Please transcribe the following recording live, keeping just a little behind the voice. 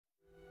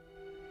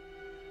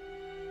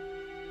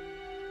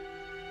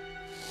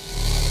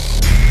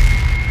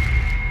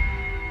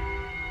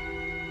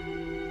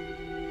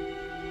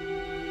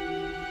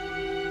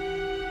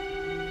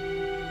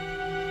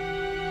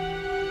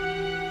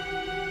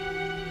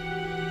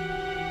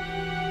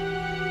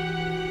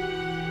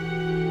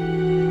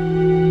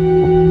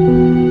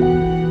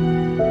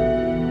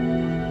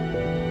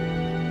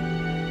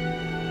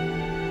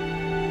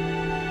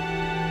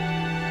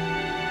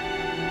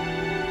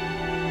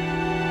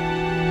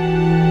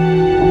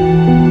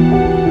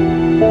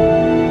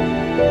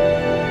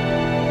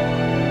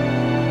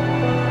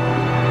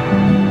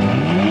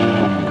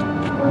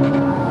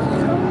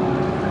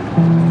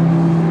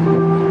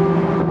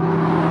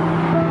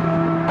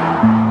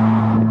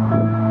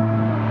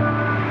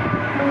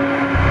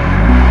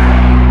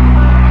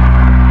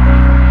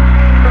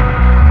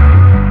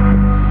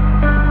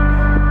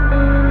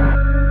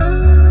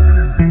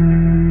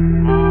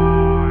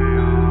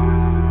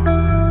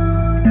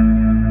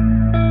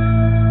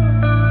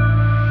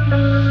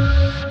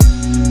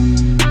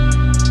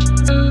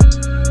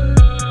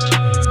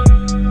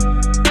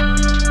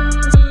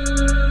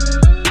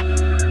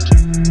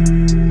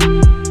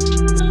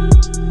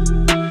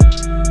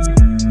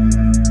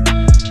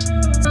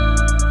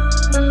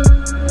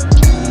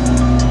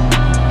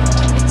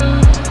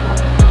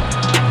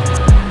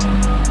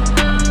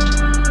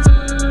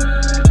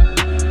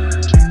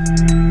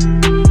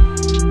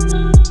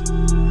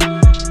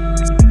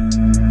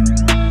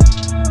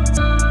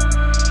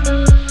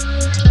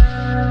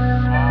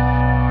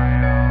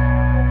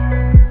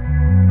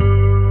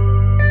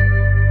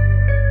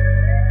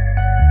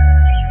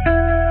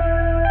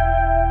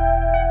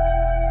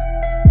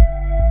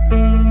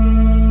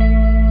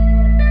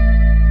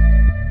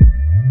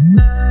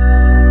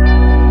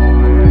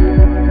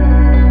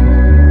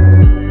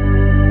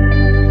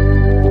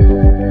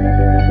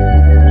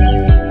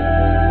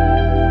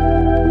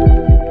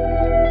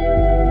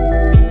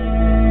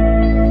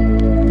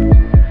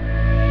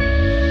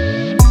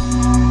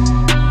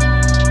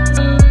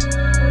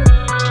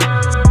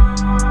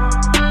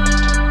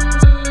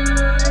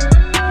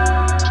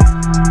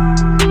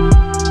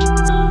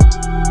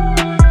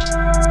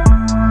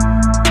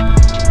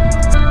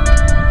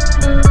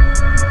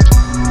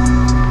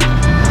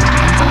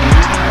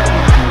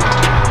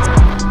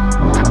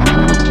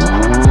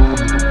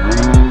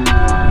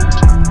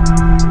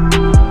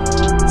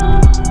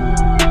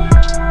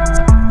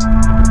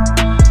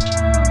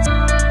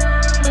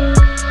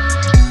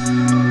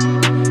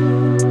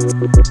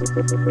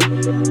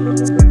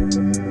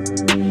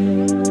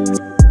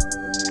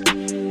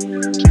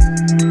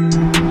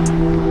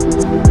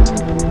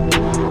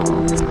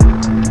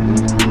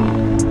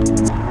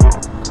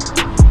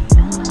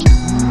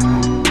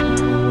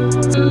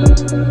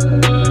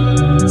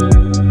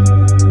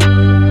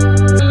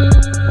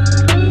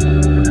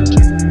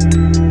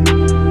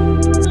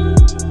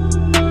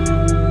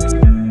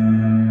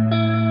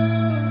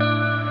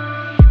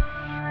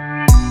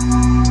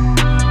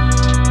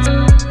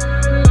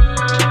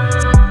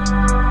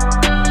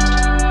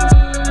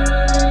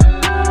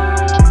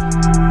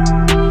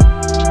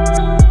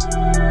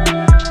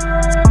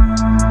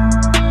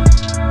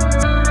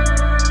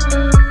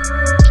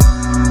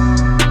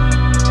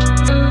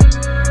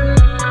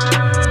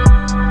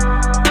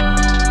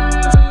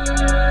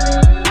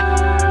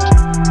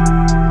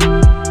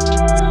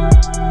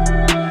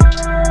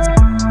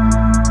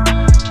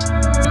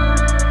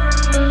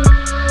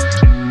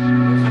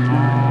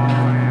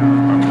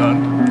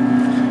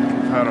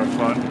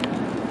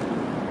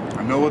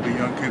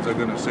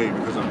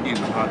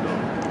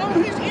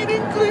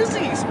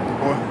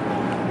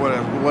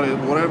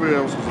Whatever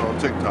else was on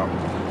TikTok.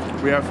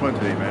 We had fun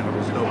today, man. It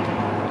was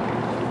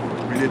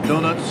dope. We did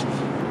donuts.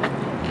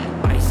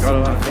 Got a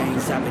lot of fun.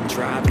 I've been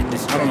driving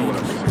this I don't know what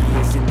else.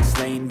 years in this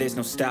lane, there's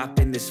no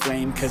stopping this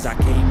flame. Cause I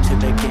came to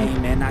the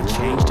game and I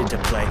changed it to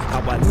play how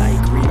I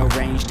like,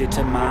 rearranged it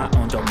to my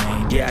own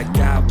domain. Yeah, I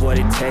got what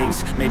it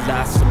takes, made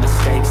lots of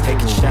mistakes,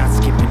 taking shots,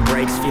 skipping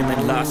breaks,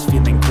 feeling lost,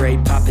 feeling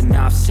great, popping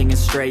off, singing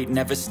straight,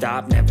 never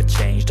stopped, never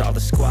changed. All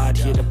the squad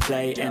here to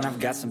play, and I've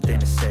got something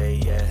to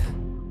say, yeah.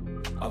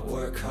 I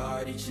work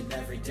hard each and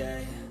every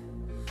day,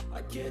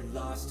 I get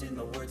lost in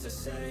the words I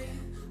say.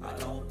 I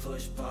don't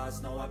push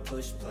pause, no I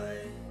push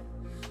play.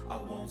 I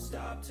won't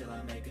stop till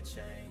I make a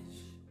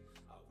change.